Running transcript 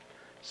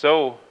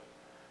So,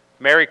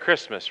 Merry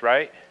Christmas,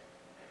 right?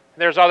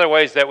 There's other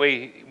ways that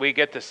we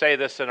get to say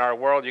this in our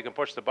world. You can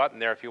push the button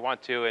there if you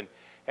want to.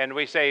 And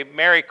we say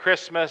Merry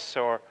Christmas,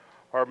 or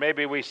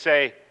maybe we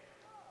say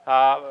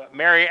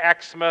Merry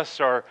Xmas,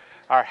 or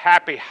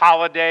Happy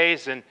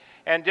Holidays.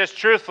 And just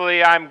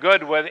truthfully, I'm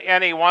good with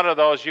any one of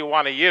those you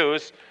want to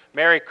use.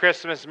 Merry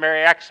Christmas,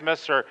 Merry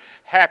Xmas, or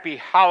Happy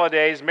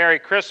Holidays. Merry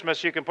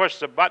Christmas, you can push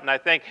the button, I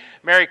think.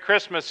 Merry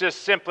Christmas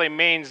just simply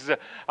means the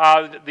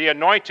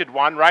anointed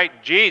one, right?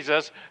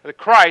 Jesus, the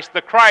Christ.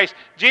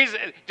 Jesus,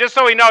 just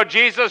so we know,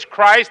 Jesus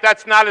Christ,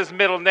 that's not his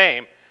middle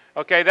name.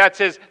 Okay, that's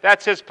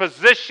his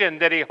position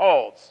that he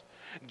holds.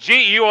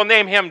 You will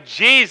name him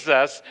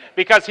Jesus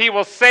because he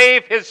will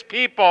save his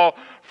people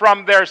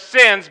from their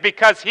sins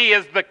because he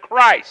is the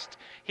Christ.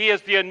 He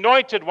is the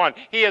anointed one.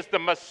 He is the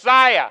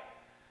Messiah.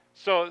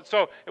 So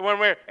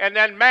and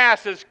then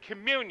Mass is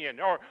communion,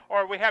 or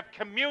we have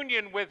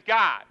communion with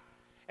God.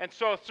 And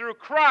so through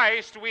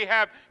Christ we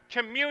have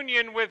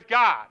communion with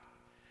God.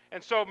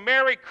 And so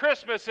Merry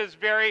Christmas is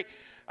very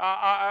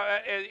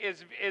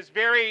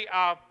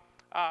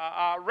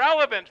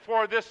relevant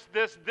for this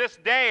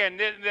day and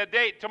the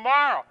date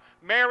tomorrow.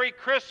 Merry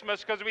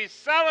Christmas, because we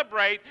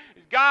celebrate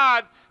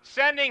God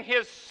sending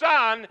his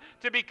Son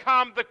to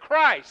become the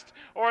Christ,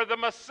 or the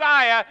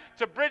Messiah,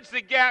 to bridge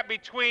the gap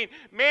between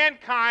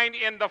mankind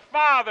and the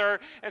Father,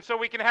 and so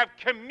we can have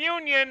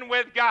communion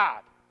with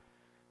God.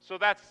 So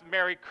that's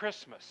Merry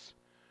Christmas.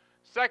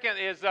 Second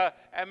is a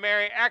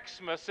Merry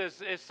Xmas,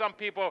 as some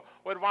people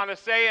would want to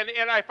say.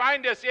 And I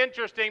find this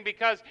interesting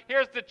because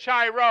here's the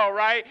Chi-Rho,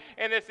 right?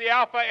 And it's the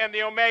Alpha and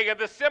the Omega,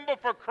 the symbol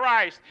for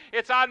Christ.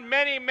 It's on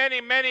many, many,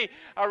 many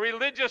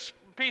religious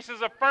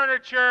pieces of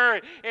furniture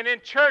and in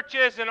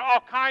churches and all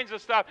kinds of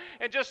stuff.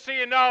 And just so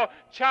you know,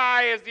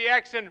 Chi is the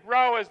X and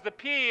Rho is the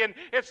P. And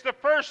it's the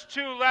first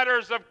two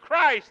letters of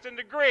Christ in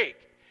the Greek.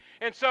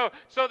 And so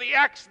the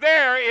X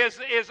there is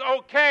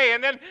okay.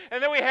 And then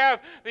we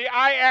have the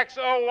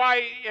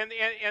IXOY and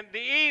the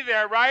E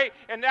there, right?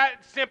 And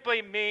that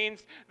simply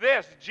means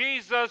this: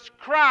 Jesus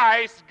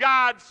Christ,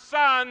 God's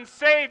Son,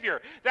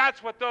 Savior.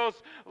 That's what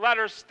those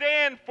letters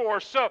stand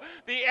for. So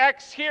the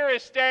X here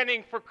is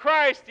standing for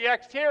Christ. The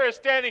X here is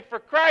standing for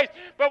Christ.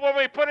 But when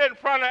we put it in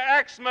front of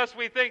Xmas,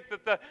 we think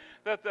that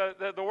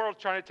the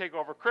world's trying to take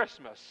over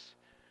Christmas.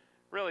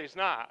 Really, it's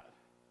not.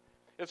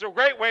 It's a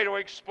great way to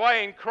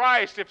explain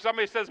Christ if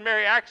somebody says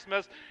Merry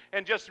Xmas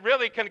and just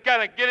really can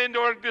kind of get into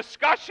a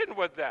discussion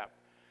with them.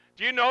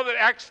 Do you know that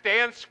X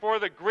stands for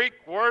the Greek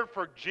word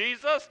for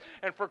Jesus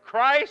and for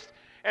Christ?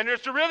 And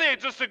it's really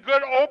just a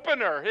good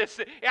opener.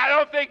 I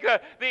don't think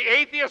the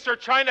atheists are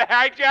trying to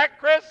hijack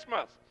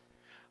Christmas.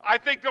 I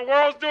think the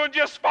world's doing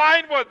just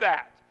fine with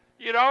that.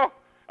 You know?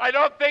 I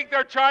don't think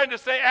they're trying to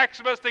say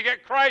Xmas to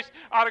get Christ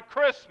out of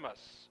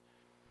Christmas.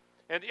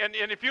 And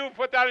if you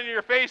put that in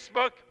your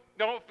Facebook,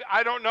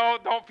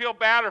 don't feel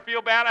bad or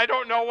feel bad. I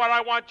don't know what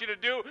I want you to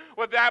do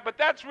with that, but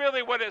that's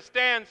really what it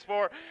stands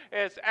for.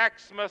 Is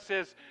Xmas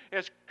is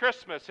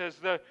Christmas, is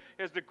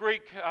the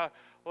Greek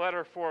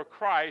letter for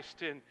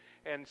Christ,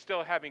 and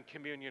still having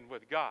communion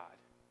with God.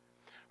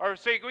 Or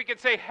we can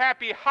say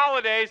Happy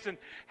Holidays, and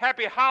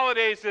Happy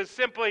Holidays is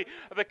simply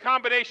the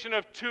combination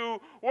of two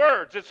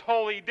words. It's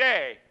holy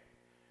day.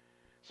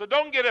 So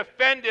don't get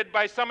offended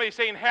by somebody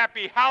saying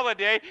Happy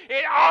Holiday.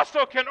 It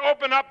also can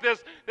open up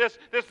this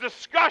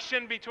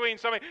discussion between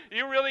somebody.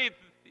 You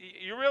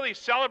really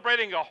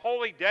celebrating a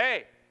holy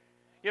day?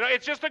 You know,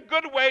 it's just a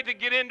good way to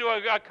get into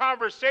a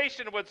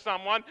conversation with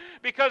someone,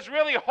 because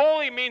really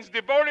holy means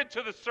devoted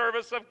to the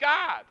service of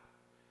God.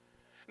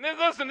 And then,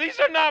 listen, these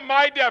are not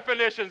my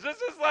definitions. This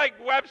is like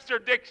Webster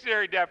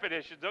Dictionary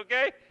definitions,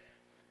 okay?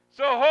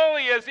 So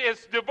holy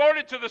is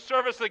devoted to the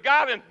service of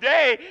God, and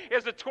day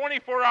is a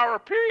 24-hour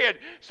period.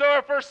 So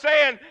if we're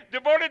saying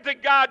devoted to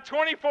God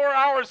 24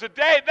 hours a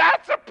day,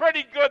 that's a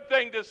pretty good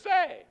thing to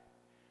say.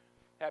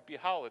 Happy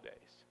holidays.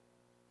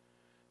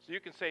 So you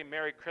can say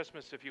Merry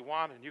Christmas if you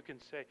want, and you can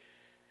say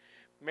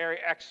Merry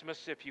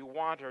Xmas if you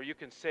want, or you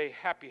can say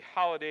Happy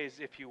Holidays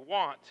if you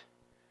want.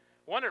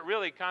 One that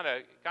really kind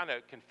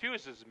of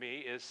confuses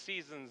me is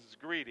season's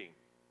greeting.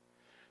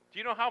 Do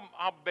you know how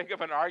big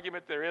of an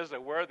argument there is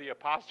at where the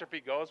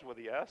apostrophe goes with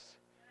the S?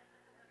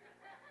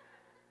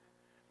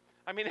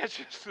 I mean, it's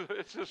just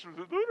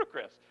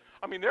ludicrous.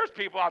 I mean, there's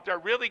people out there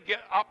really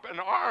get up in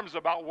arms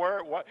about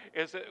what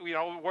is it? You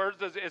know,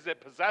 is it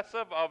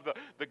possessive of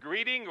the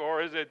greeting,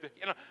 or is it,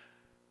 you know?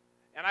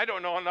 And I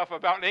don't know enough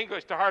about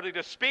English to hardly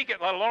to speak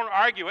it, let alone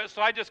argue it,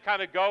 so I just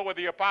kind of go with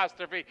the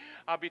apostrophe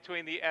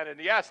between the N and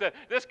the S.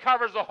 This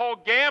covers the whole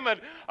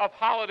gamut of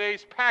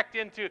holidays packed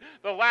into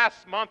the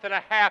last month and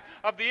a half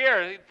of the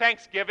year: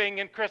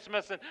 Thanksgiving and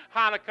Christmas and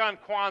Hanukkah and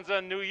Kwanzaa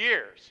and New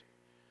Year's.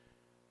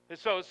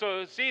 So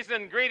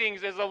season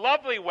greetings is a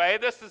lovely way.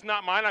 This is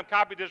not mine. I'm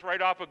copied this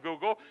right off of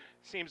Google.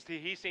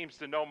 He seems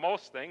to know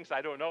most things.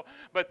 I don't know.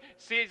 But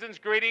season's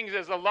greetings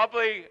is a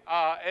lovely,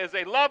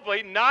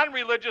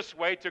 non-religious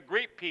way to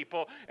greet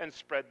people and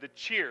spread the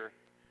cheer.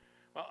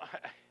 Well,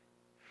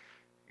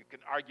 you can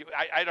argue.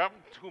 I don't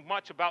know too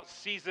much about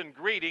season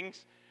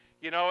greetings.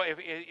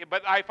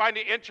 But I find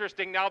it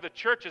interesting now the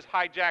church has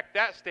hijacked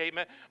that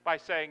statement by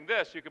saying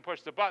this. You can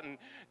push the button.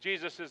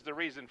 Jesus is the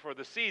reason for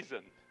the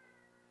season.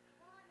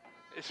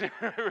 It's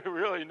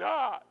really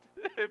not.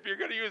 If you're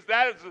going to use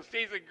that as a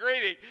season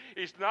greeting,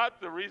 he's not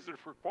the reason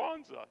for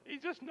Kwanzaa.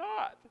 He's just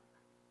not.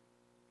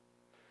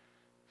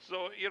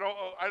 So,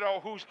 I don't know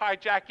who's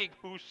hijacking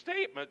whose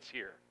statements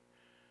here.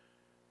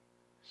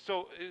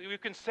 So you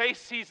can say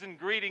season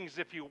greetings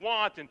if you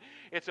want, and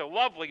it's a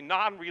lovely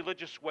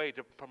non-religious way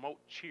to promote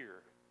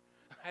cheer.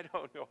 I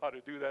don't know how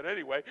to do that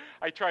anyway.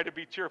 I tried to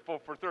be cheerful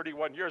for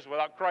 31 years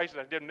without Christ,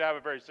 and I didn't have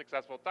a very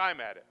successful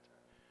time at it.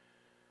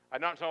 I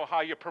don't know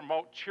how you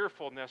promote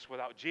cheerfulness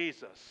without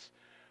Jesus.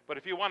 But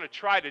if you want to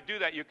try to do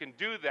that, you can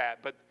do that.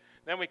 But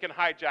then we can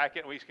hijack it,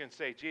 and we can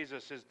say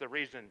Jesus is the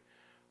reason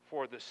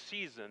for the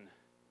season.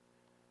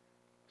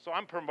 So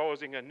I'm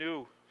proposing a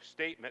new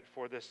statement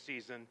for this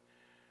season,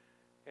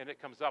 and it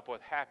comes up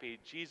with Happy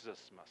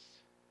Jesusmas.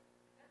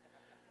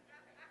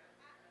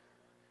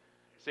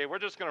 See, we're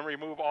just going to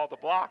remove all the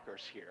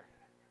blockers here.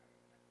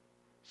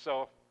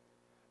 So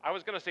I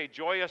was going to say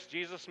Joyous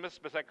Jesusmas,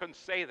 but I couldn't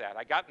say that.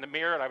 I got in the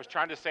mirror, and I was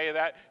trying to say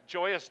that,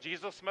 Joyous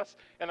Jesusmas,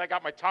 and I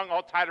got my tongue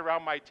all tied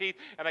around my teeth,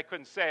 and I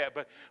couldn't say it.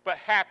 But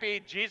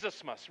Happy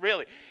Jesusmas,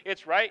 really.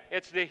 It's right.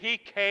 It's that he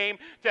came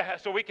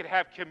so we could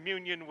have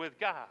communion with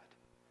God.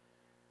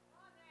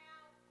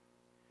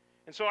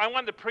 And so I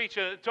wanted to preach.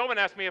 Tobin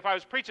asked me if I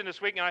was preaching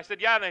this week, and I said,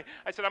 yeah. And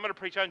I said, I'm going to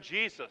preach on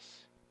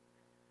Jesus.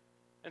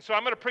 And so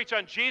I'm going to preach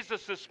on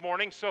Jesus this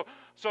morning.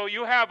 So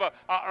you have an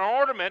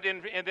ornament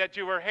that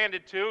you were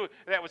handed to,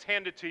 that was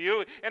handed to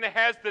you, and it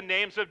has the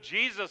names of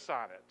Jesus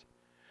on it.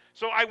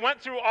 So I went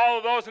through all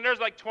of those, and there's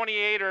like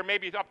 28 or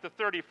maybe up to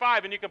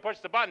 35, and you can push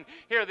the button.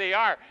 Here they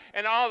are.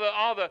 And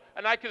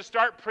and I can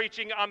start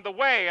preaching on the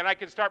way, and I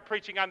can start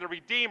preaching on the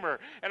Redeemer,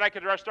 and I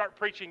can start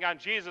preaching on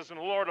Jesus and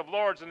the Lord of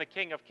Lords and the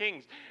King of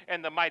Kings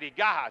and the mighty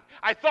God.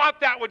 I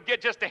thought that would get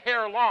just a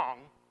hair long,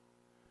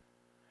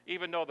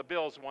 even though the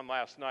Bills won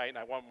last night, and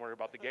I won't worry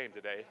about the game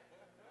today.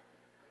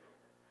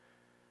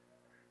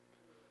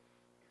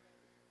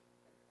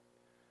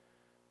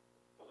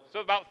 So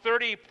about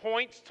 30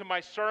 points to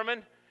my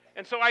sermon.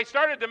 And so I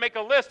started to make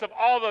a list of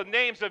all the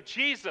names of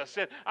Jesus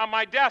on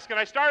my desk, and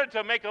I started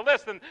to make a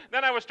list, and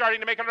then I was starting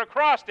to make an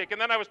acrostic,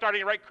 and then I was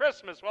starting to write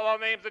Christmas with all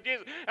the names of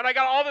Jesus. And I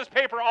got all this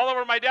paper all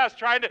over my desk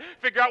trying to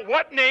figure out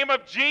what name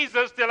of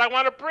Jesus did I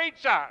want to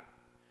preach on.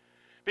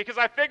 Because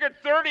I figured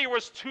 30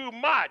 was too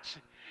much.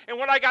 And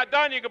when I got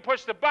done, you could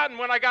push the button.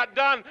 When I got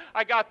done,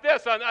 I got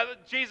this, on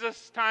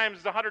Jesus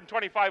times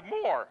 125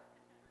 more.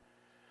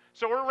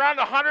 So we're around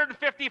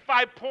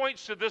 155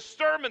 points to this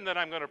sermon that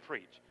I'm going to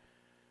preach.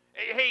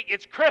 Hey,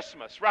 it's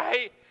Christmas,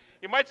 right?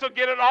 You might still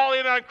get it all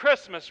in on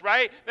Christmas,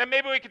 right? Then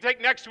maybe we could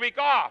take next week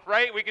off,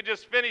 right? We could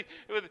just finish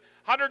with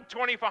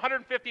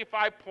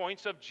 155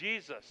 points of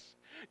Jesus.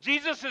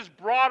 Jesus is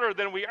broader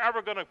than we're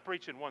ever going to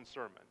preach in one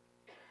sermon.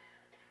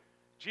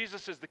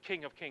 Jesus is the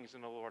King of Kings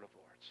and the Lord of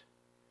Lords.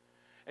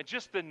 And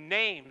just the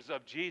names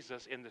of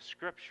Jesus in the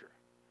Scripture,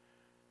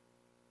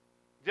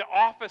 the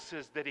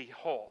offices that he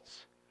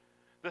holds,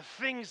 the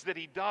things that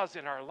he does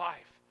in our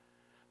life,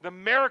 the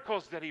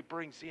miracles that he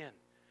brings in,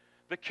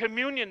 the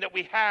communion that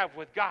we have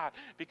with God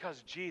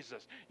because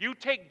Jesus. You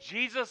take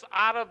Jesus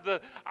out of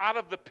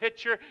the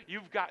picture,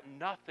 you've got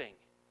nothing.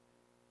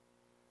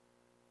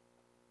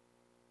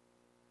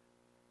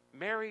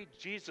 Merry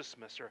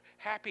Jesusmas or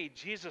Happy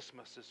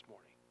Jesusmas this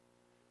morning.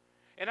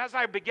 And as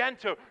I began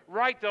to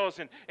write those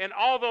and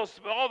all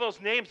those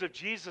names of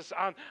Jesus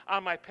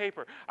on my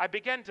paper, I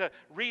began to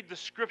read the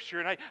Scripture,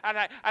 and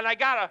I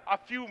got a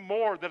few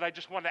more that I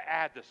just want to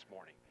add this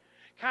morning.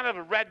 Kind of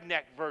a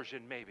redneck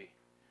version, maybe.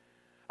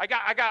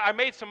 I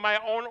made some of my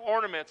own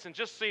ornaments, and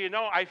just so you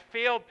know, I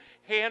failed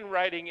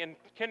handwriting in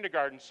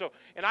kindergarten.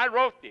 And I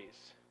wrote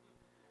these.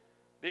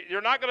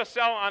 You're not going to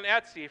sell on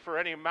Etsy for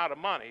any amount of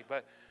money,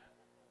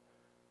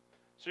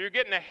 so you're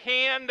getting a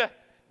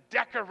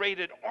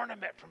hand-decorated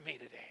ornament from me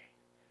today.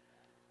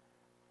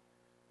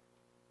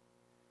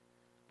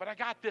 But I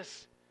got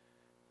this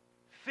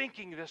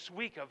thinking this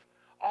week of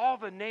all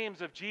the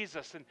names of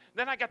Jesus, and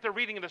then I got to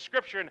reading in the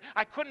Scripture, and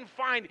I couldn't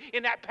find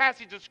in that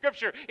passage of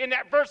Scripture, in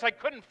that verse, I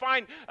couldn't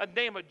find a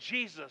name of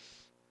Jesus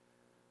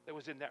that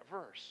was in that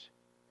verse.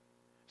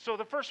 So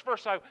the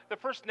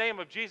first name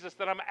of Jesus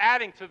that I'm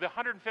adding to the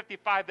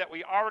 155 that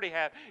we already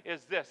have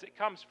is this. It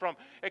comes from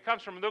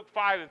Luke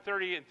 5 and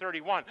 30 and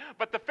 31.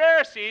 But the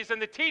Pharisees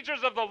and the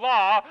teachers of the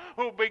law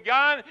who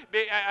belonged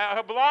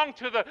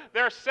to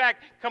their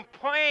sect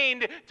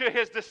complained to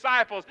his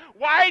disciples,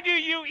 "Why do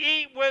you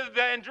eat with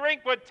and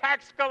drink with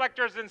tax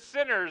collectors and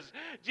sinners?"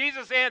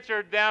 Jesus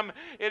answered them,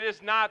 "It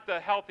is not the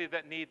healthy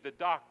that need the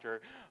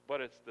doctor,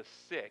 but it's the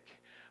sick."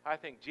 I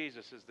think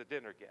Jesus is the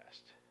dinner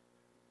guest.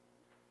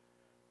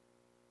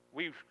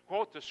 We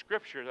quote the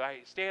Scripture that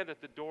I stand at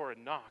the door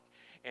and knock,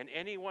 and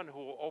anyone who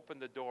will open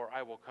the door,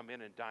 I will come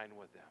in and dine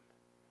with them.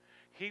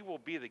 He will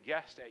be the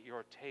guest at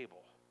your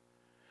table.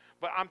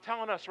 But I'm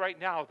telling us right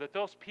now that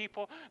those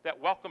people that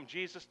welcome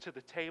Jesus to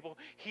the table,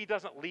 he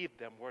doesn't leave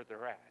them where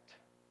they're at.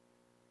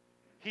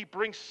 He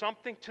brings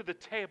something to the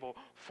table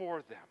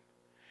for them.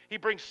 He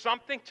brings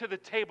something to the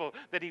table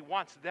that he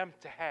wants them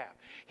to have.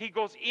 He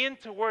goes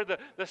into where the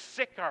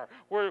sick are,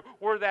 where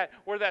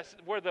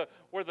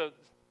the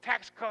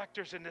tax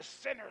collectors and the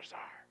sinners are.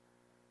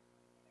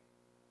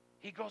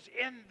 He goes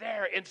in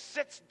there and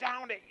sits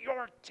down at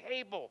your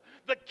table.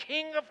 The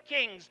King of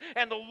Kings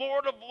and the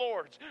Lord of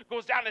Lords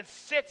goes down and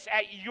sits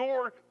at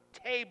your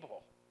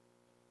table.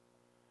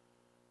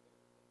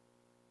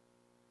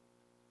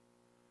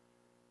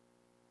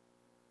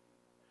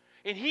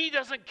 And he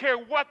doesn't care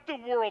what the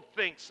world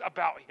thinks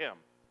about him.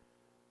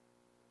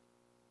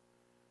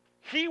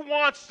 He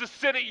wants to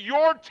sit at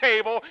your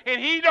table,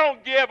 and he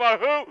don't give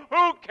a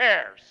who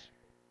cares.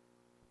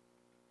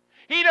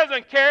 He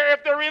doesn't care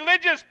if the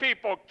religious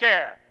people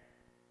care.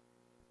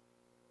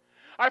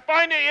 I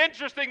find it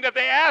interesting that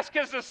they asked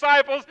his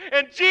disciples,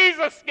 and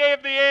Jesus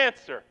gave the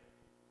answer.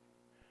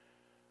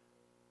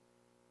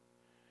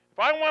 If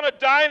I want to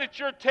dine at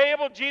your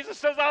table, Jesus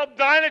says, I'll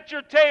dine at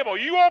your table.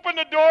 You open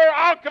the door,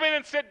 I'll come in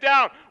and sit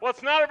down. Well,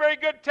 it's not a very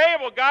good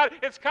table, God.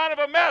 It's kind of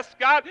a mess,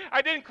 God.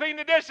 I didn't clean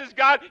the dishes,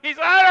 God. He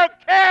said, I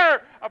don't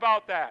care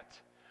about that.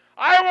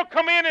 I will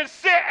come in and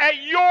sit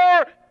at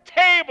your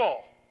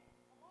table.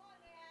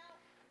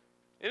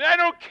 And I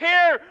don't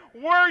care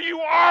where you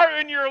are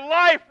in your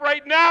life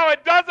right now.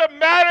 It doesn't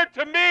matter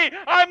to me.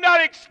 I'm not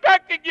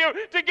expecting you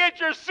to get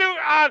your suit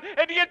on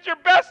and to get your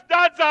best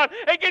duds on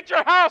and get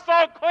your house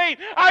all clean.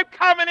 I'm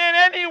coming in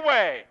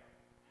anyway.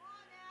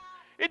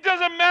 It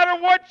doesn't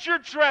matter what you're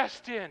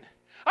dressed in.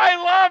 I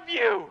love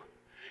you.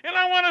 And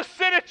I want to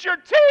sit at your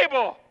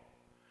table.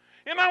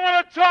 And I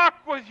want to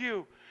talk with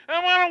you. And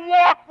I want to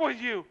walk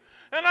with you.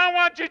 And I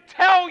want to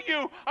tell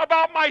you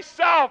about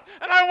myself.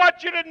 And I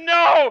want you to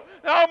know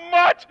how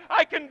much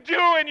I can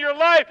do in your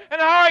life and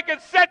how I can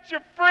set you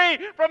free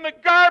from the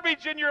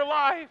garbage in your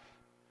life.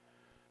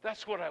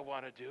 That's what I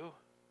want to do.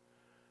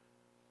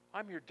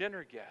 I'm your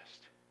dinner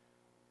guest.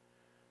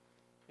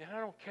 And I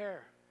don't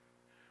care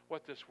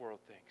what this world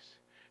thinks.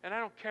 And I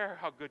don't care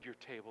how good your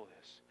table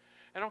is.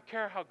 I don't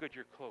care how good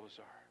your clothes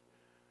are.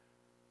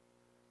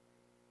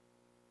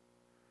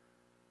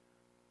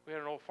 We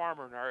had an old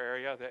farmer in our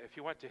area that if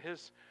you went to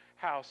his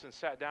house and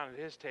sat down at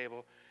his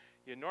table,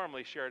 you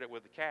normally shared it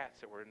with the cats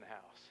that were in the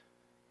house.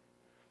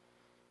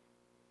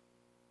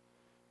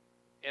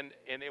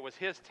 And it was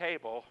his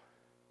table,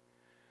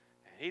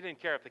 and he didn't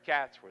care if the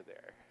cats were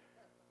there.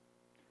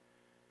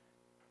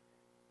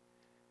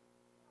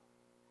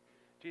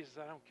 Jesus,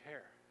 I don't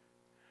care.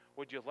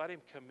 Would you let him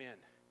come in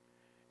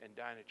and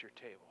dine at your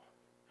table?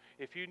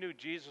 If you knew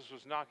Jesus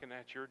was knocking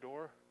at your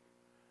door,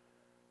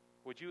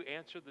 would you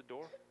answer the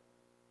door?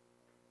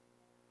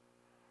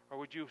 Or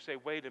would you say,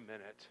 wait a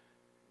minute,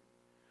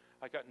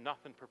 I got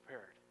nothing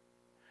prepared.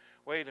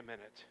 Wait a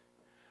minute,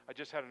 I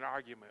just had an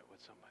argument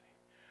with somebody.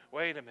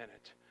 Wait a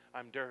minute,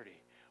 I'm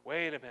dirty.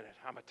 Wait a minute,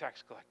 I'm a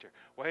tax collector.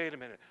 Wait a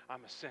minute,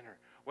 I'm a sinner.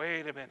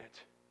 Wait a minute.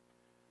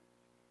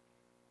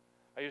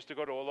 I used to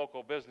go to a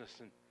local business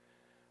and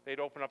they'd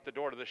open up the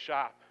door to the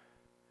shop.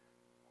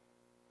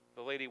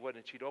 The lady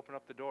wouldn't. She'd open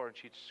up the door and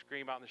she'd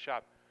scream out in the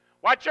shop,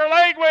 watch your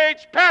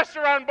language,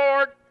 pastor on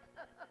board.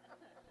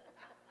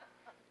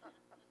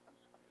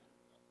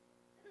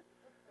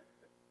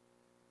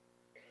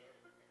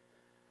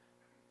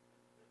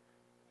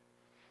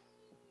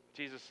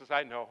 Jesus says,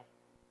 I know.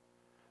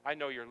 I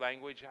know your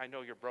language. I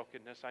know your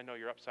brokenness. I know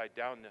your upside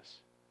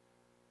downness.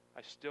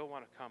 I still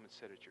want to come and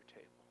sit at your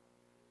table.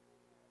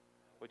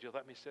 Would you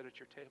let me sit at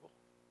your table?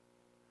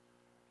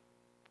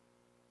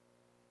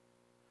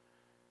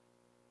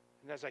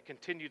 And as I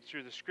continued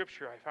through the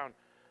scripture, I found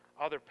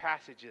other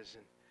passages,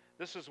 and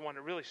this is one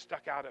that really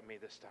stuck out at me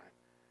this time.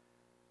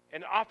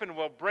 And often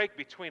we'll break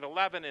between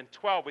 11 and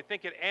 12. We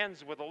think it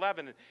ends with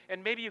 11,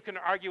 and maybe you can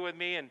argue with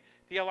me, and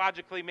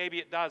theologically maybe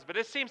it does, but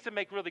it seems to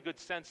make really good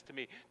sense to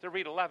me to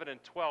read 11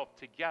 and 12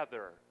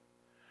 together.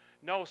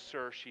 No,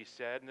 sir, she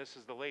said, and this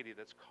is the lady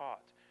that's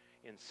caught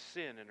in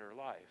sin in her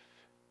life.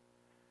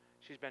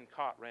 She's been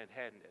caught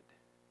red-handed.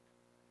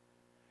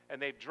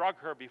 And they've drug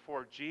her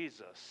before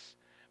Jesus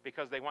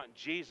because they want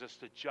Jesus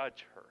to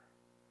judge her.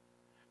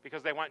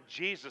 Because they want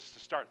Jesus to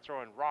start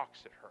throwing rocks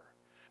at her.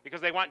 Because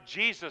they want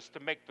Jesus to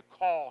make the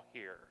call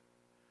here.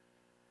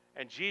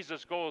 And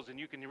Jesus goes, and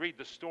you can read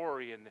the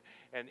story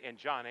in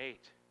John 8.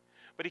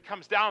 But he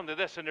comes down to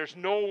this, and there's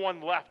no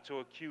one left to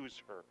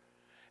accuse her.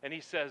 And he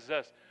says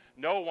this,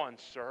 no one,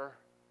 sir,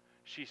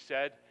 she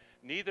said.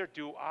 Neither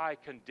do I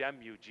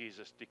condemn you,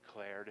 Jesus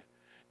declared.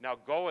 Now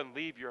go and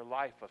leave your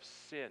life of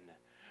sin.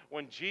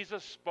 When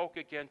Jesus spoke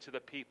again to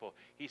the people,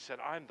 he said,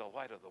 I'm the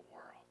light of the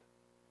world.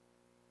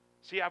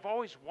 See, I've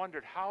always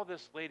wondered how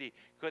this lady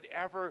could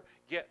ever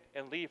get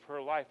and leave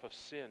her life of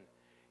sin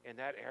in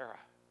that era.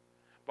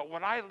 But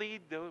when I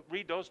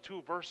read those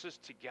two verses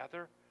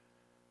together,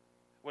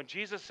 when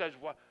Jesus says,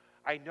 well,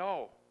 I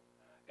know,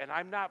 and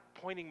I'm not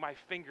pointing my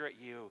finger at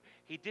you.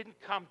 He didn't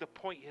come to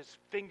point his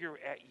finger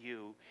at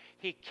you.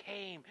 He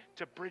came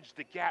to bridge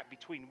the gap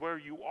between where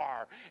you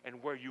are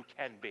and where you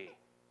can be.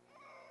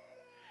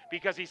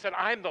 Because he said,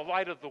 I'm the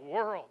light of the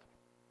world.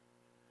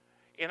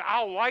 And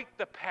I'll light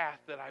the path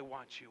that I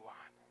want you on.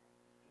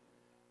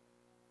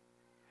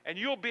 And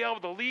you'll be able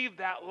to leave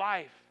that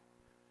life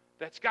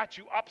that's got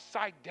you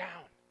upside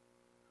down.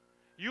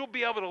 You'll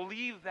be able to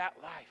leave that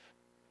life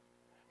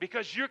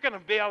because you're going to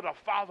be able to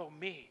follow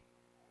me.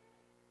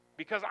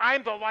 Because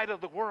I'm the light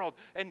of the world,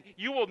 and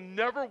you will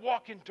never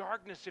walk in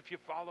darkness if you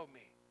follow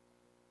me.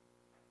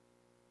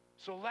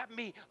 So let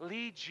me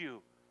lead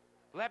you.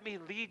 Let me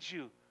lead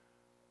you.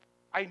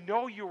 I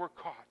know you were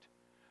caught.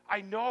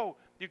 I know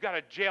you got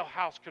a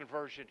jailhouse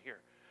conversion here.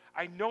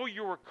 I know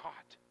you were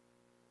caught.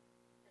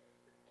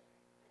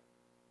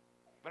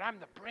 But I'm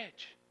the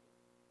bridge.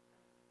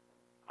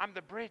 I'm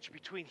the bridge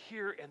between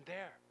here and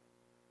there.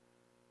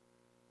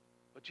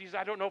 But Jesus,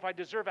 I don't know if I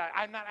deserve it.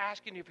 I'm not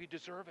asking you if you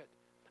deserve it.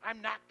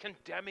 I'm not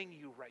condemning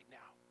you right now.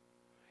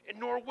 And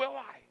nor will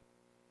I.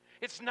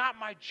 It's not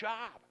my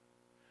job.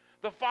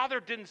 The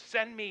Father didn't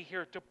send me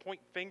here to point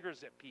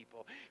fingers at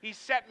people. He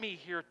sent me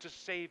here to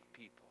save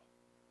people.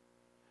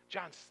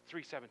 John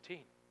 3:17.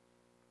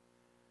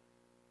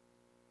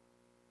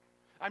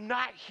 I'm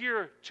not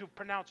here to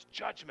pronounce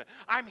judgment.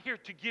 I'm here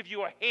to give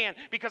you a hand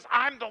because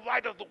I'm the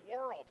light of the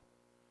world.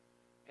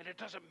 And it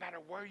doesn't matter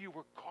where you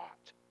were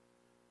caught.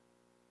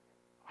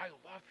 I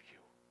love you.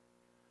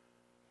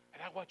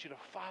 And I want you to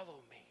follow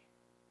me.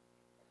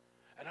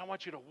 And I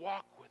want you to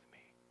walk with me.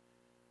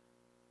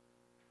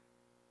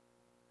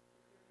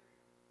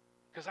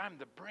 Because I'm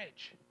the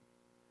bridge.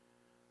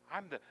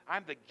 I'm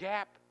the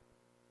gap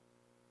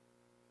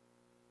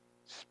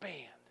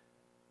span.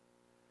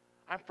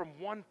 I'm from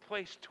one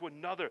place to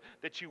another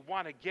that you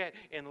want to get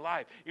in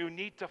life. You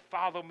need to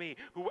follow me.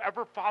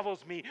 Whoever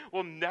follows me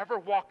will never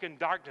walk in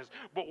darkness,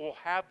 but will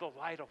have the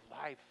light of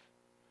life.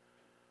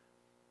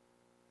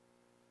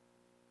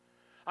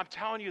 I'm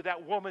telling you,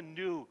 that woman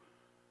knew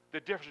the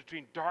difference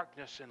between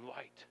darkness and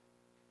light.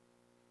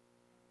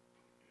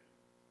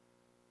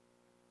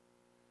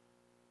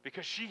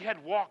 Because she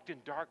had walked in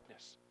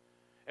darkness.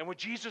 And when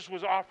Jesus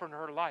was offering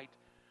her light,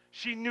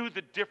 she knew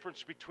the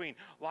difference between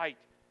light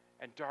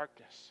and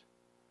darkness.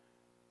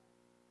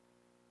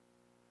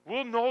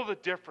 We'll know the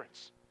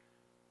difference.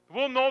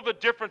 We'll know the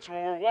difference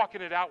when we're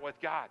walking it out with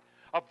God,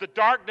 of the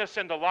darkness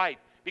and the light,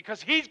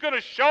 because He's going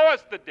to show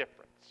us the difference.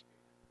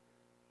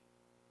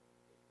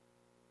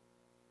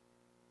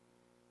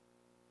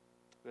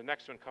 The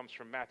next one comes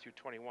from Matthew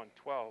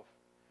 21:12.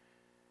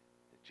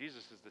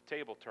 Jesus is the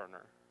table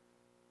turner.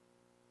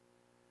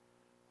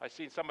 I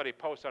seen somebody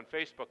post on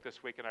Facebook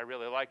this week, and I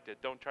really liked it.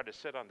 Don't try to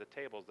sit on the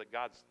tables that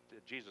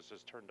Jesus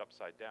has turned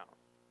upside down.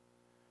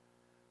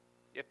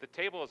 If the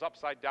table is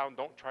upside down,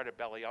 don't try to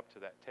belly up to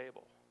that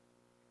table.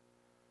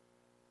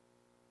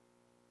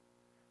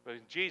 When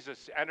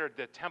Jesus entered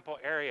the temple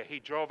area, He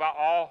drove out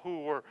all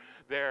who were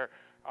there,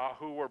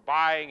 who were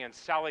buying and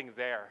selling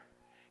there.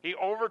 He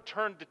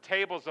overturned the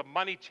tables of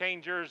money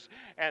changers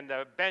and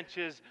the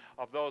benches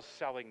of those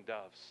selling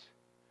doves.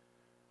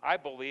 I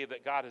believe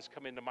that God has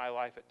come into my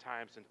life at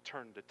times and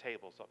turned the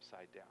tables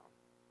upside down.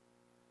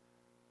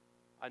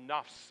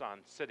 Enough, son,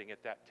 sitting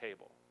at that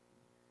table.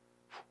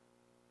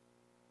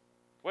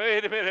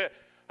 Wait a minute.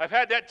 I've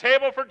had that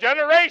table for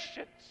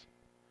generations.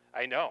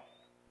 I know.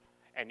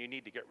 And you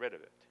need to get rid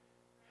of it.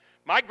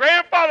 My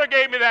grandfather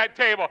gave me that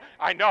table.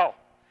 I know.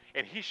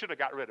 And he should have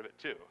got rid of it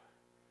too.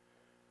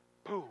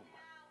 Boom.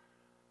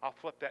 I'll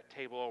flip that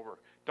table over.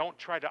 Don't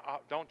try to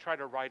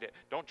write it.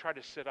 Don't try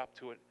to sit up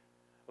to it.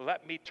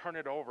 Let me turn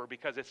it over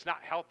because it's not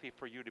healthy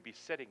for you to be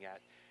sitting at.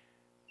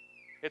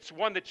 It's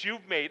one that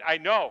you've made, I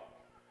know.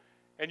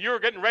 And you're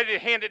getting ready to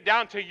hand it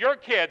down to your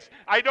kids.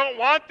 I don't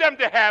want them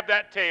to have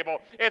that table.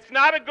 It's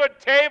not a good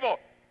table.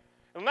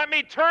 And let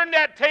me turn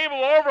that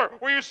table over.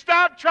 Will you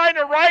stop trying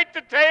to write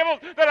the tables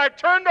that I've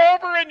turned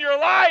over in your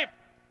life?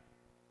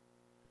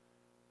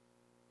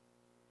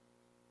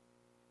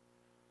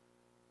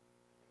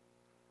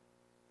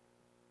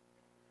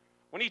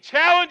 When He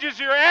challenges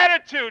your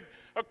attitude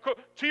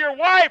to your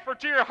wife or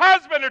to your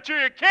husband or to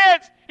your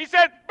kids, He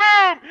said,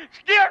 boom,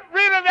 get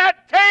rid of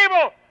that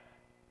table.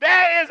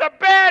 That is a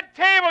bad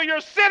table.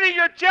 You're sitting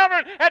your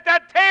children at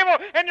that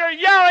table and you're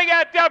yelling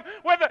at them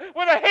with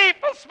a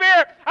hateful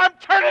spirit. I'm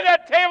turning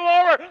that table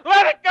over.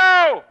 Let it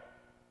go.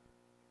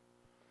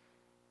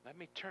 Let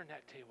me turn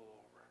that table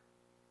over.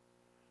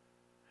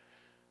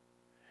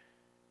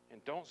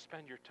 And don't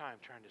spend your time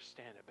trying to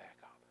stand it back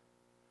up.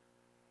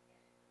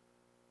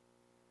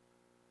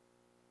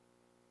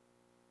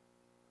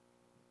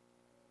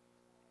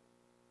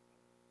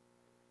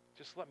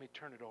 Just let me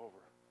turn it over.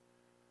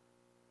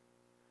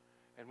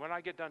 And when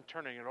I get done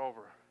turning it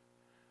over,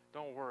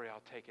 don't worry,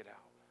 I'll take it out.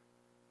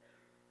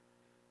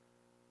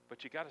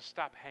 But you got to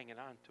stop hanging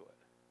on to it.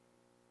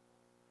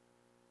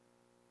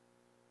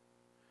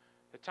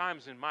 At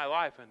times in my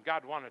life, and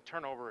God wanted to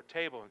turn over a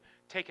table and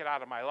take it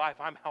out of my life,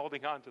 I'm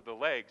holding on to the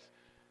legs.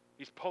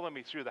 He's pulling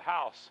me through the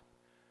house.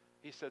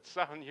 He said,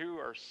 son, you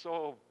are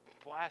so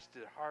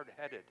blasted,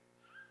 hard-headed.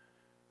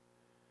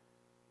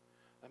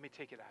 Let me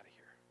take it out of here.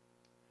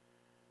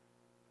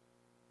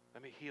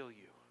 Let me heal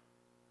you.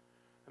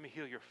 Let me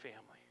heal your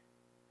family.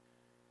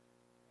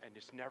 And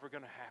it's never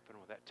going to happen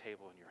with that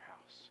table in your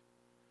house.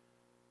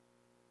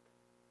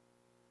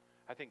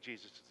 I think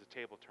Jesus is the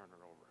table turner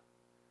over.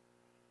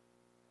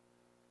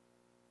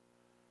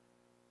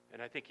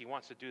 And I think he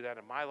wants to do that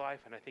in my life,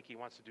 and I think he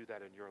wants to do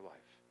that in your life.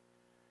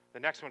 The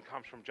next one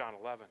comes from John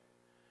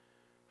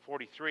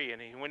 11:43.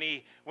 And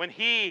when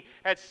he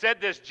had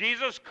said this,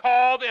 Jesus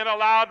called in a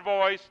loud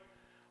voice,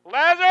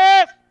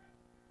 Lazarus,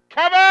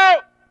 come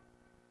out!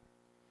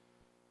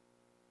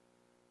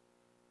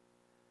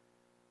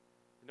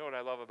 You know what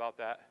I love about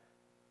that?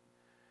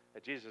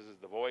 That Jesus is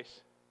the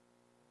voice.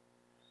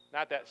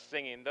 Not that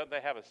singing. Don't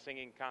they have a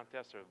singing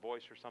contest or a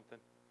voice or something?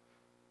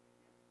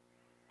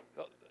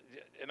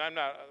 And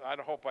I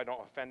hope I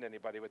don't offend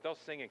anybody, but those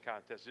singing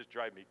contests just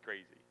drive me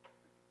crazy.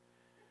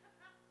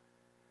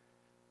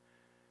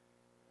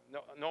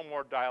 No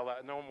more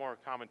dialogue, no more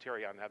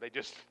commentary on that. They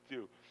just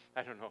do.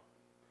 I don't know.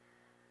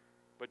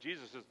 But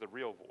Jesus is the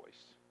real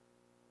voice.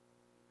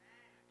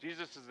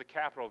 Jesus is the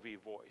capital V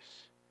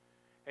voice.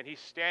 And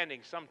he's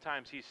standing,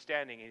 sometimes he's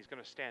standing, and he's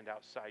going to stand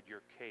outside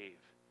your cave.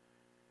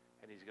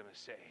 And he's going to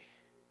say,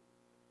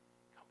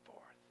 come forth.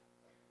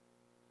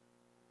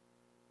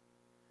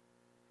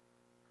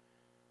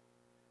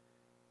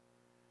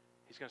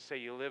 He's going to say,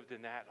 you lived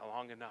in that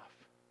long enough.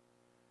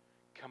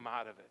 Come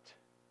out of it.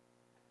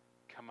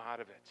 Come out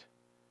of it.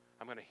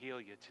 I'm going to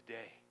heal you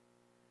today.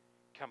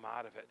 Come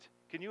out of it.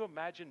 Can you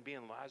imagine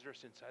being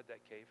Lazarus inside that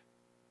cave?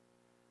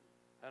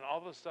 And all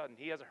of a sudden,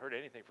 he hasn't heard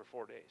anything for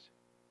 4 days.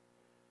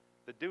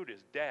 The dude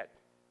is dead.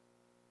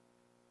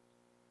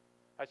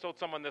 I told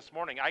someone this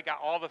morning, I got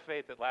all the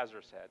faith that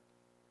Lazarus had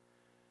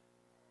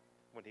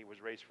when he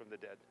was raised from the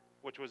dead,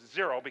 which was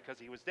 0 because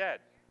he was dead.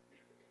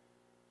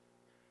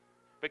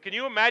 But can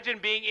you imagine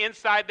being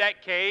inside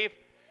that cave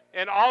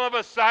and all of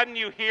a sudden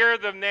you hear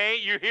the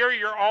name, you hear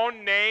your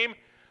own name,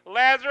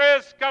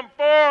 Lazarus, come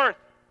forth.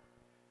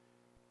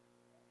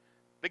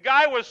 The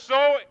guy was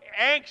so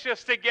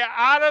anxious to get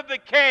out of the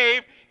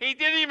cave, he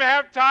didn't even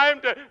have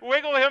time to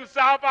wiggle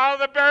himself out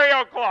of the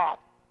burial cloth.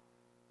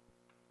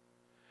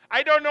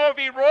 I don't know if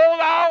he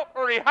rolled out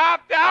or he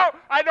hopped out.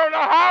 I don't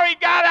know how he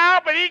got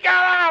out, but he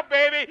got out,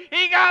 baby.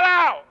 He got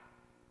out.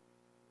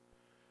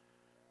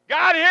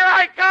 God, here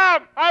I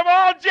come. I'm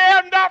all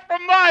jammed up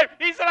from life.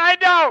 He said, I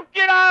know.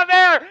 Get out of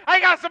there. I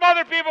got some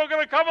other people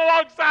going to come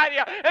alongside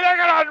you, and they're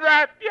going to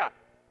unwrap you.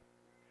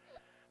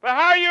 But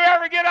how you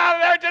ever get out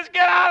of there, just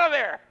get out of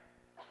there.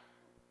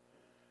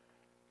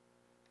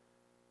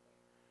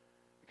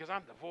 Because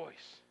I'm the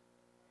voice.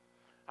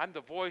 I'm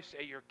the voice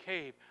at your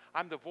cave.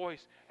 I'm the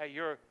voice at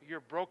your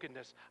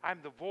brokenness. I'm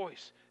the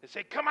voice that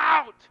say, come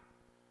out.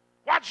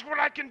 Watch what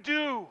I can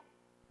do.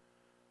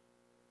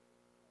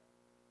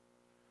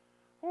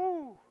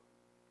 Woo.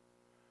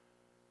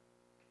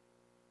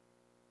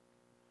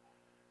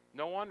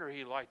 No wonder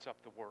he lights up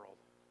the world.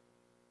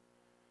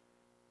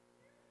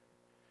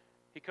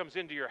 He comes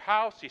into your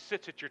house, he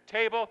sits at your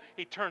table,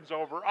 he turns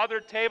over other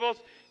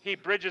tables, he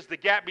bridges the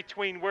gap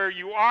between where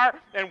you are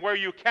and where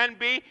you can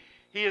be.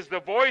 He is the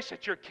voice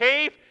at your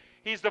cave,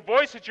 he's the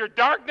voice at your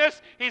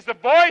darkness, he's the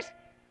voice.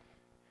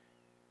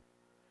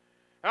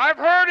 And I've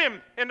heard him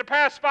in the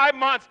past 5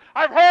 months.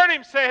 I've heard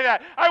him say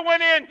that. I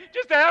went in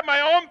just to have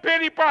my own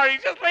pity party.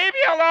 Just leave me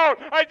alone.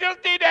 I just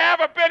need to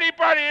have a pity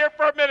party here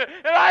for a minute.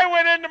 And I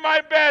went into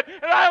my bed,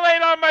 and I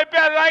laid on my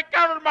bed, and I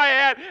covered my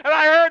head, and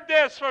I heard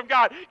this from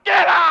God.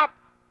 Get up!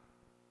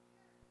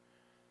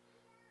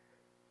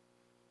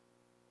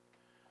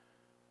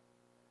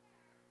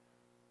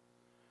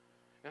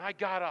 And I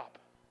got up.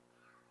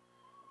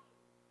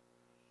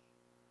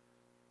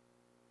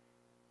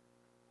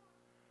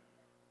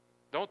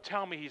 Don't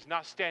tell me he's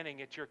not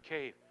standing at your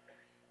cave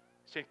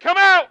saying, come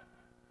out!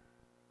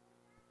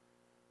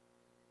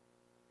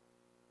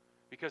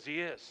 Because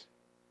he is.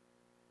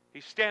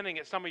 He's standing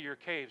at some of your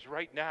caves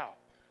right now,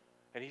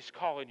 and he's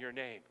calling your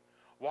name.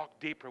 Walk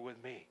deeper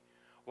with me.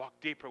 Walk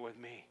deeper with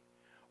me.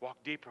 Walk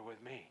deeper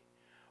with me.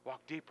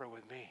 Walk deeper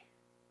with me.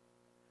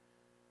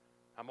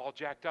 I'm all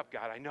jacked up,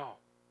 God, I know.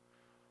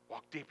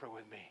 Walk deeper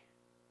with me.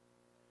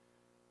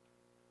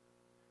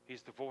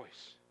 He's the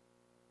voice.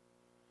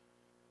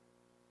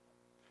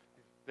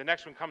 The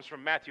next one comes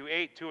from Matthew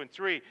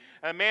 8:2-3.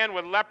 A man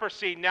with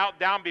leprosy knelt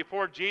down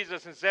before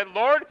Jesus and said,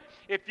 Lord,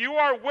 if you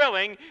are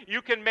willing,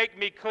 you can make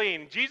me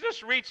clean.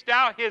 Jesus reached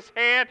out his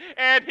hand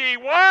and he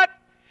what?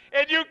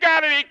 And you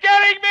got to be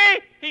kidding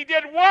me? He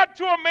did what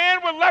to a man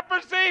with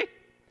leprosy?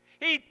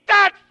 He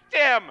touched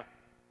him.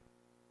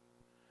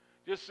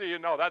 Just so you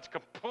know, that's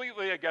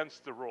completely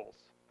against the rules.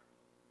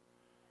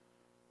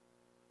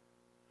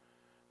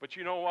 But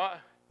you know what?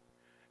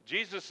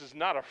 Jesus is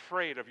not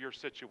afraid of your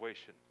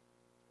situation.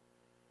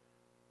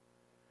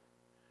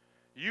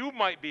 You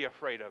might be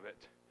afraid of it,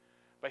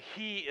 but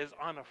he is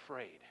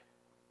unafraid.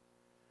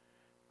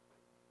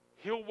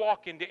 He'll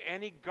walk into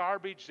any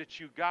garbage that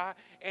you got,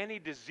 any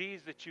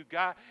disease that you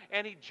got,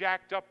 any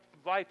jacked up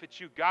life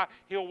that you got.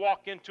 He'll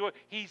walk into it.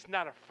 He's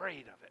not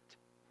afraid of it.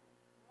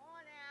 Come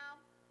on now.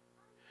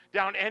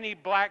 Down any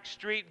black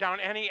street, down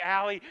any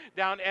alley,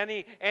 down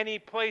any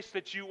place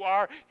that you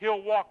are,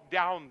 he'll walk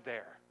down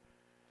there.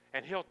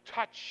 And he'll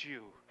touch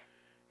you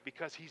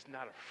because he's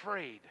not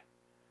afraid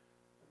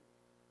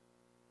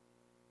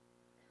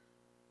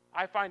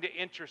I find it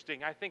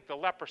interesting. I think the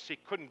leprosy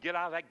couldn't get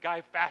out of that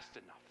guy fast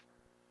enough.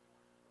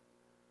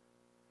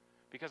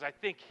 Because I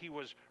think he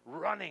was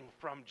running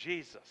from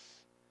Jesus.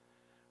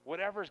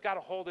 Whatever's got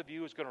a hold of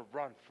you is going to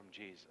run from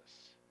Jesus.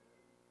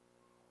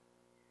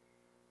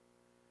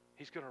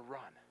 He's going to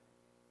run.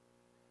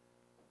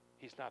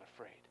 He's not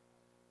afraid.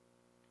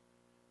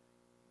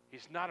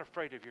 He's not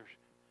afraid of your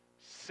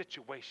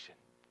situation.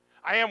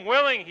 I am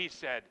willing, he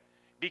said,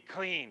 be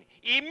clean.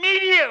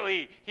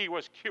 Immediately he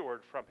was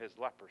cured from his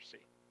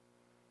leprosy.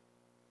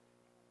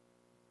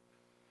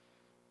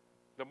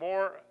 The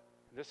more,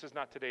 this is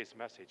not today's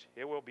message.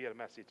 It will be a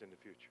message in the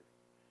future.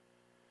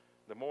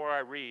 The more I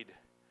read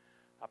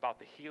about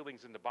the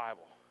healings in the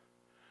Bible,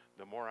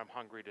 the more I'm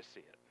hungry to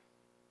see it.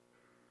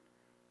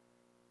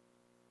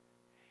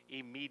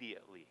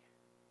 Immediately.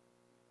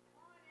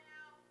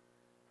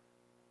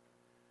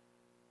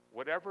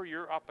 Whatever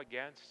you're up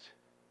against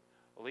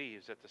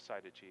leaves at the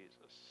sight of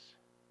Jesus.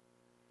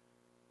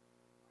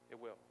 It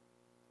will.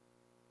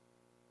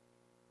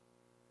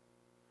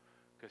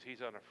 Because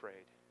he's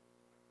unafraid.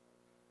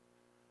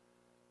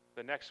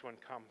 The next one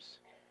comes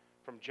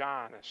from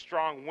John. A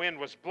strong wind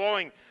was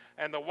blowing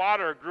and the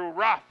water grew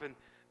rough, and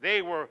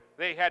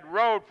they had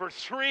rowed for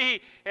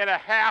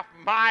 3.5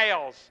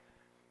 miles.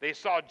 They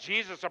saw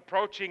Jesus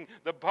approaching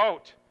the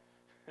boat,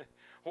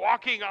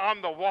 walking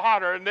on the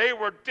water, and they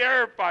were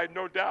terrified,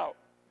 no doubt.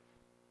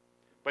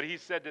 But he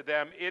said to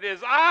them, "It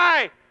is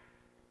I.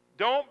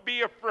 Don't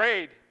be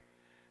afraid."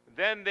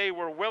 Then they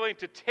were willing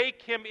to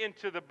take him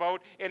into the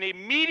boat, and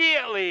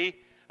immediately,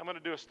 I'm going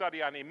to do a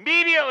study on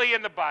immediately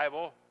in the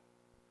Bible,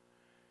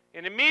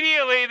 and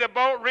immediately the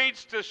boat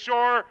reached the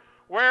shore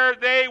where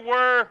they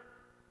were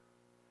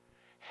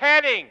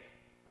heading.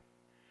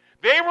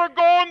 They were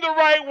going the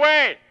right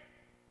way.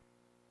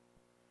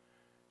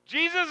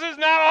 Jesus is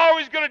not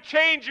always going to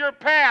change your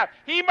path.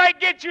 He might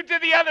get you to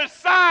the other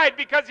side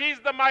because he's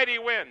the mighty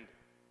wind.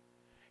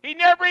 He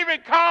never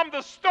even calmed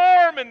the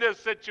storm in this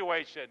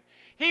situation.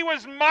 He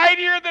was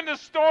mightier than the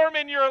storm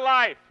in your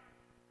life.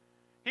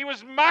 He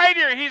was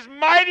mightier. He's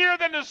mightier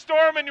than the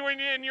storm in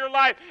your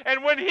life.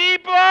 And when he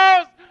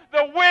blows,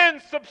 the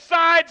wind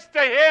subsides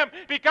to him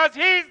because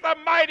he's the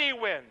mighty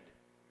wind.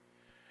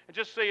 And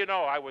just so you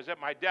know, I was at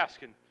my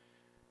desk and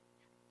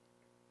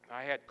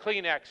I had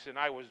Kleenex and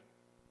I was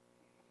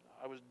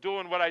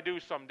doing what I do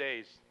some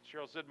days.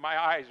 Cheryl said,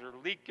 my eyes are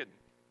leaking.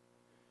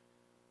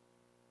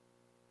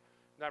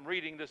 And I'm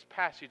reading this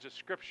passage of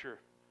Scripture.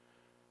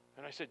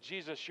 And I said,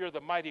 Jesus, you're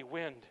the mighty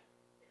wind.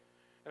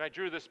 And I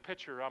drew this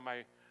picture on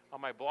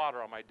my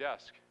blotter on my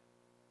desk.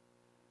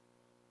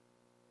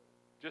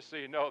 Just so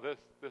you know, the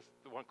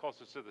one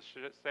closest to the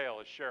sail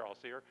is Cheryl.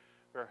 See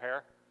her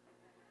hair?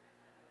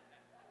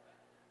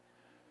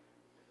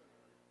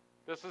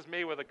 This is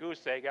me with a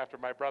goose egg after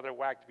my brother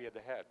whacked me in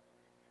the head.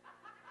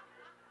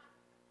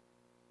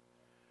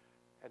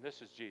 And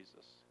this is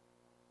Jesus.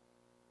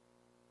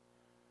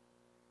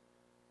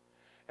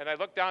 And I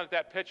looked down at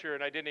that picture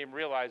and I didn't even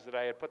realize that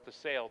I had put the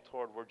sail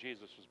toward where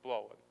Jesus was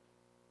blowing.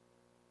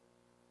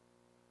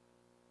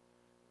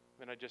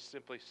 And I just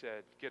simply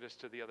said, get us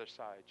to the other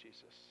side,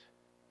 Jesus.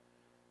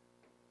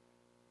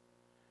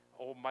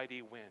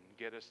 Almighty wind,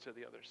 get us to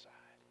the other side.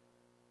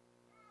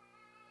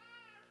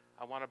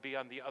 I want to be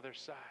on the other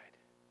side.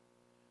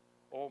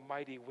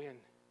 Almighty wind,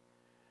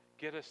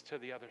 get us to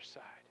the other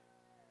side.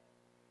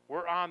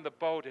 We're on the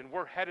boat and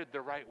we're headed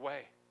the right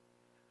way.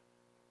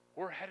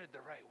 We're headed the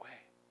right way.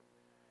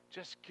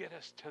 Just get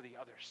us to the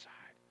other side.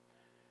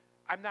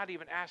 I'm not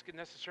even asking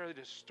necessarily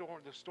the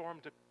storm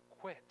to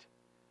quit.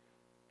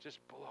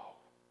 Just blow.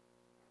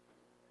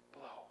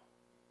 Blow.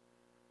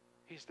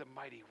 He's the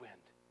mighty wind.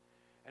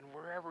 And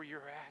wherever you're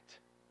at,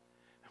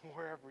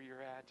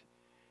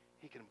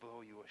 he can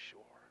blow you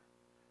ashore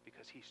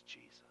because he's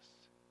Jesus.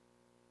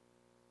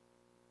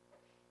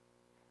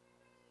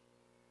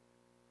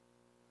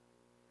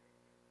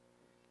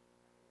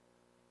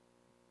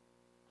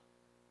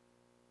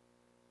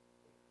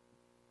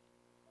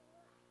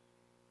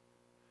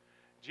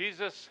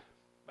 Jesus,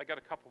 I got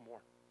a couple more.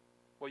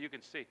 Well, you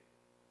can see.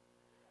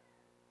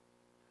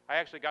 I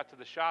actually got to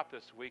the shop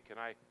this week and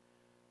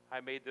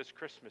I made this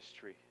Christmas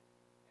tree.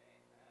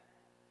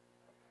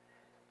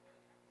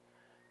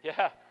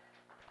 Yeah.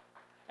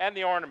 And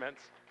the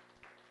ornaments.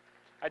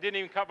 I didn't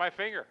even cut my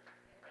finger.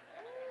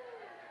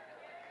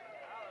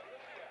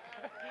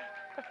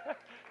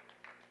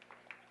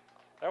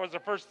 That was the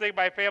first thing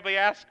my family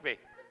asked me.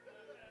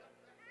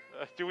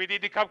 Do we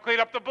need to come clean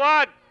up the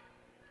blood?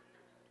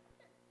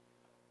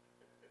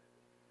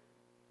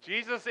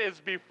 Jesus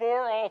is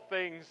before all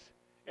things,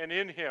 and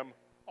in him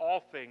all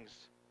things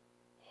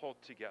hold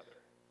together.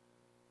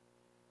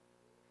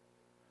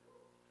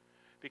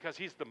 Because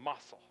he's the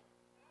muscle.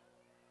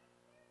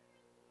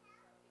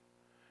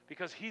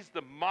 Because he's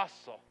the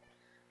muscle,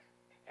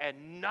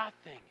 and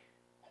nothing.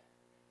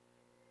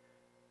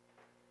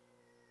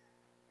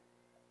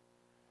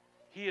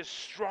 He is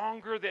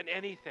stronger than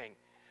anything.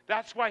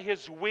 That's why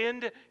his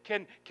wind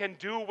can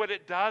do what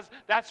it does.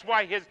 That's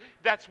why his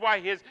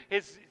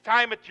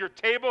time at your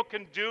table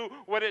can do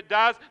what it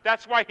does.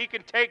 That's why he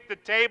can take the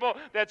table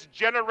that's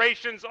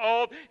generations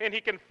old and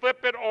he can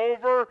flip it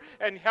over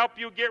and help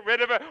you get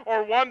rid of it,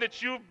 or one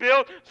that you've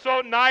built so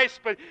nice,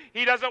 but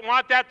he doesn't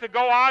want that to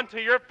go on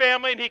to your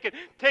family, and he can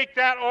take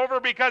that over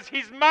because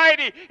he's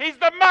mighty. He's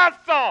the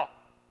muscle.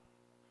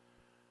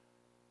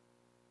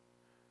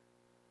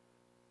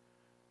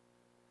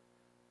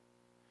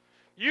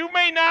 You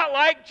may not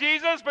like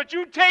Jesus, but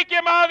you take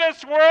him out of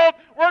this world,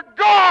 we're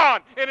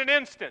gone in an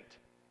instant.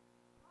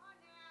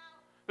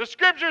 The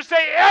scriptures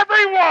say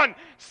everyone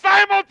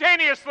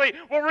simultaneously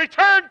will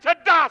return to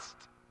dust.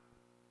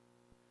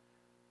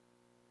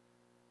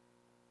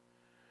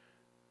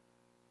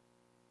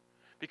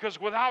 Because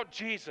without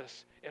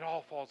Jesus, it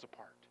all falls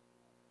apart.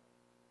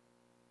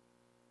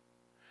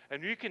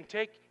 And you can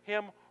take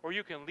him or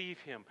you can leave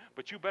him,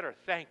 but you better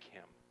thank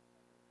him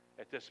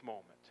at this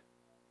moment.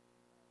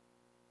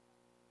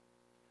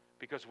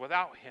 Because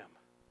without him,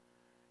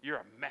 you're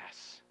a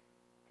mess.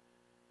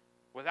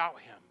 Without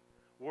him,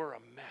 we're a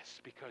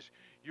mess because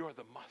you're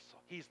the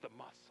muscle. He's the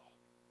muscle.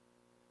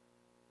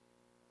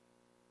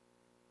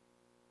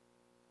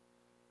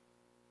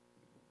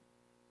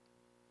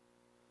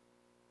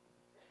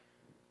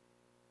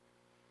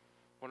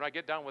 When I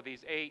get done with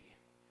these 8,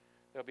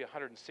 there'll be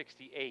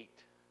 168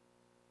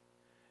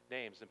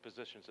 names and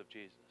positions of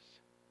Jesus.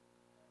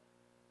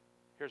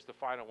 Here's the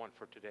final one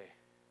for today.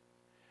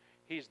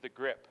 He's the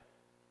grip.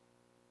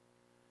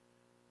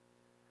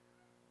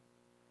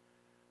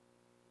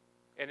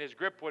 And his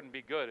grip wouldn't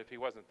be good if he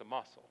wasn't the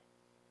muscle.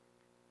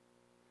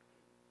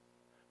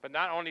 But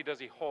not only does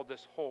he hold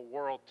this whole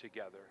world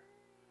together,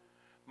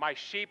 my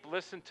sheep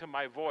listen to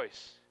my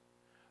voice.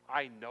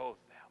 I know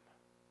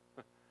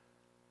them.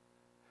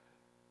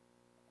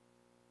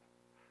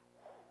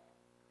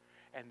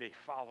 And they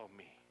follow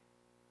me.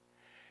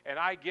 And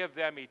I give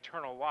them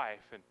eternal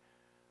life. And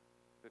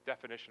the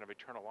definition of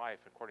eternal life,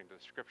 according to the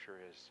scripture,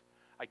 is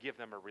I give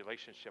them a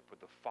relationship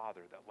with the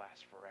Father that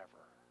lasts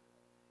forever.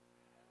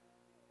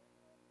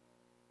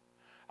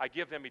 I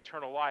give them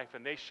eternal life,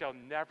 and they shall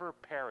never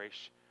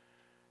perish.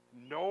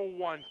 No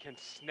one can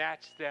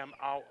snatch them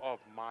out of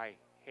my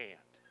hand.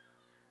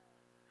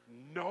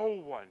 No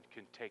one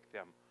can take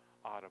them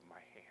out of my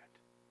hand.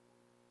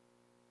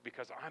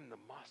 Because I'm the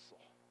muscle.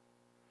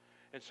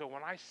 And so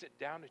when I sit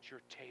down at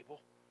your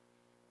table,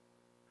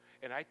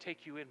 and I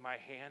take you in my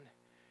hand,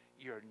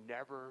 you're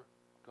never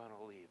going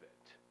to leave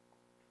it.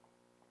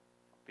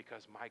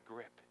 Because my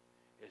grip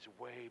is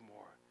way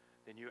more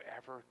than you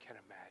ever can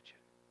imagine.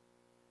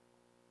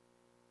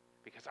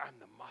 Because I'm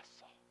the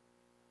muscle.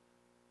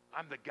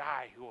 I'm the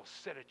guy who will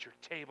sit at your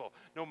table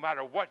no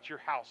matter what your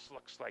house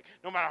looks like,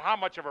 no matter how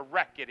much of a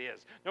wreck it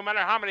is, no matter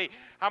how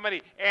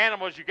many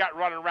animals you got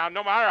running around,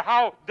 no matter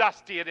how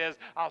dusty it is,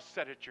 I'll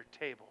sit at your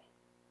table.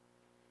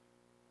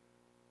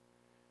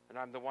 And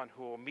I'm the one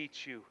who will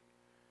meet you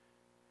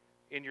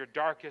in your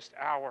darkest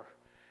hour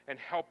and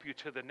help you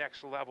to the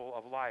next level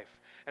of life.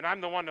 And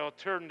I'm the one who will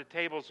turn the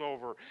tables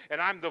over.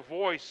 And I'm the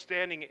voice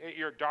standing in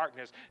your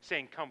darkness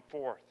saying, come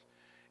forth.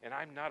 And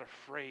I'm not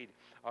afraid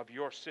of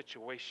your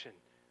situation.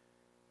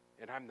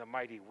 And I'm the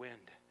mighty wind.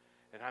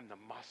 And I'm the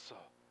muscle.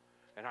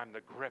 And I'm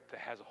the grip that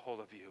has a hold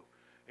of you.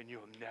 And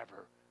you'll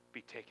never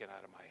be taken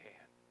out of my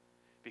hand.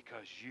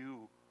 Because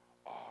you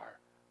are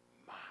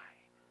mine.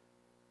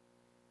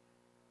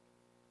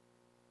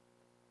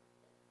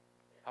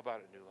 How about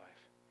a new life?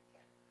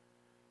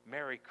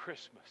 Merry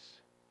Christmas.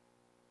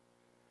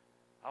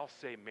 I'll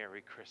say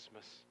Merry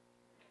Christmas.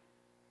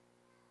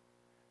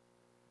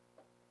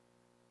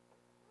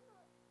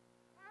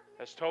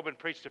 As Tobin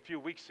preached a few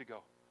weeks ago,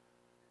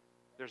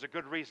 there's a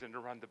good reason to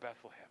run to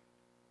Bethlehem.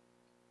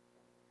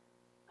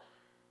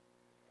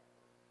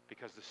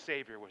 Because the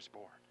Savior was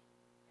born.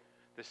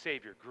 The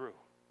Savior grew.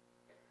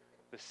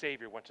 The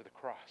Savior went to the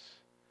cross.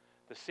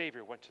 The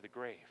Savior went to the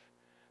grave.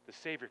 The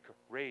Savior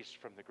raised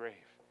from the grave.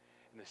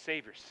 And the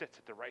Savior sits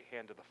at the right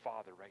hand of the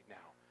Father right now,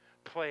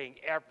 playing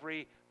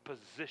every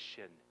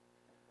position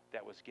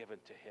that was given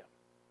to him.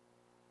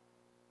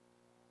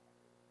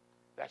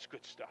 That's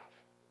good stuff.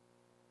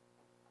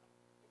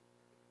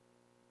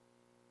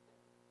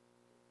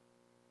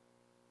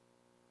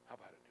 How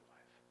about a new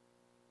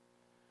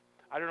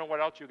life? I don't know what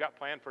else you got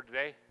planned for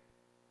today,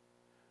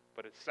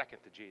 but it's second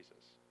to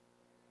Jesus.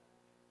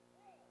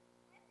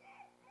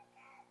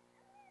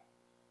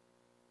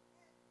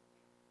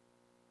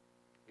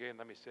 Again,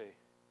 let me say,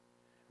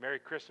 Merry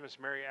Christmas,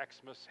 Merry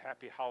Xmas,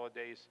 Happy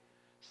Holidays,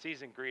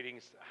 season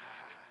greetings.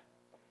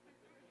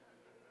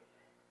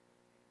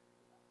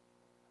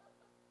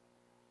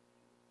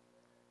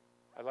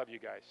 I love you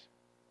guys.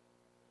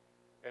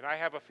 And I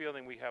have a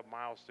feeling we have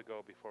miles to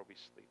go before we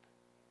sleep.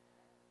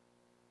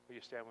 Will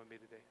you stand with me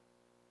today?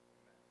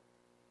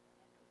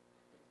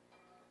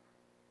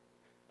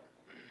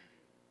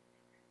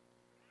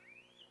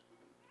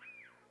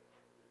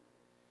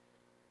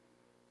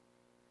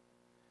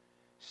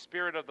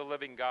 Spirit of the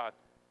living God,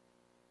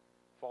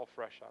 fall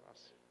fresh on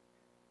us.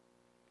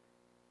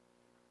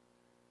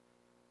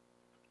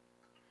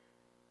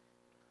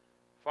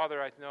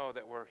 Father, I know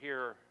that we're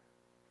here.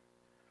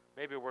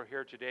 Maybe we're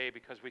here today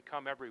because we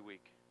come every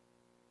week.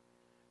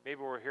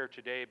 Maybe we're here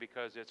today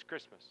because it's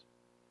Christmas.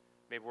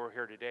 Maybe we're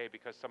here today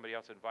because somebody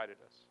else invited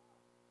us.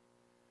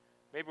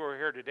 Maybe we're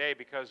here today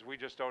because we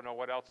just don't know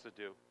what else to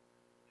do.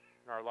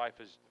 And our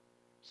life is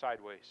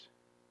sideways.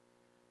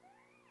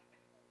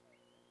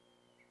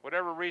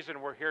 Whatever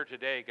reason we're here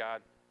today,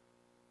 God,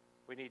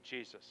 we need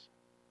Jesus.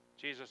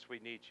 Jesus, we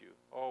need you.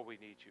 Oh, we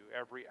need you.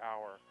 Every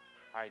hour,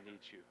 I need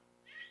you.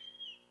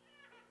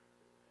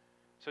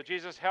 So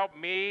Jesus, help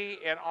me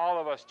and all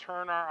of us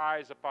turn our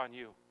eyes upon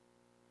you.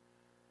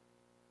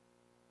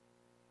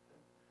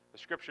 The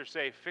scriptures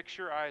say, fix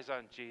your eyes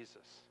on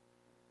Jesus,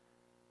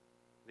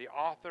 the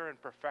author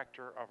and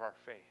perfecter of our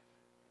faith,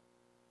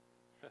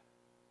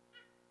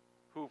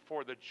 who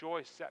for the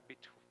joy set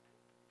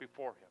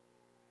before him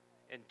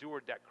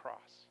endured that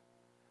cross.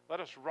 Let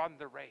us run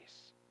the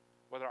race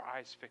with our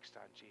eyes fixed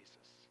on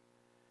Jesus.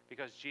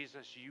 Because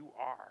Jesus, you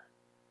are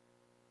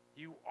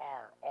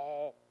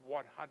all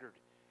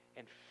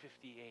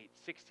 158,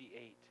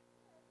 68.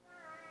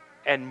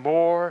 And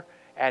more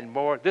and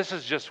more. This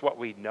is just what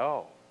we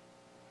know.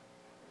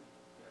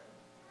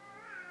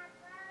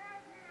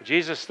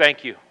 Jesus,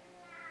 thank you.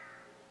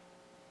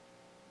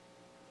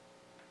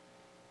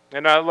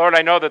 And Lord,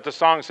 I know that the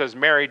song says,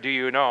 Mary, do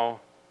you know?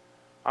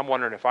 I'm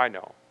wondering if I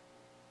know.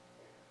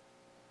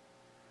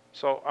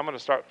 So I'm going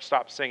to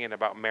stop singing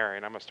about Mary,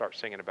 and I'm going to start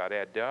singing about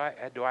Ed.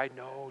 Do I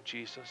know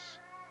Jesus?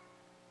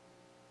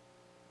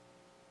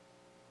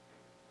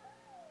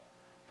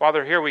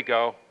 Father, here we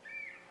go.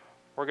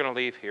 We're going to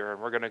leave here,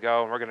 and we're going to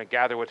go, and we're going to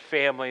gather with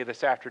family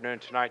this afternoon,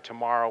 tonight,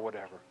 tomorrow,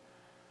 whatever.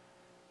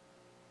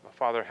 But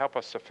Father, help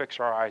us to fix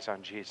our eyes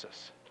on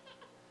Jesus.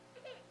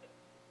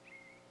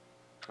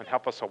 And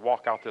help us to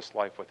walk out this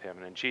life with him.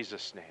 And in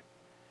Jesus' name,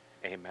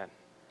 amen.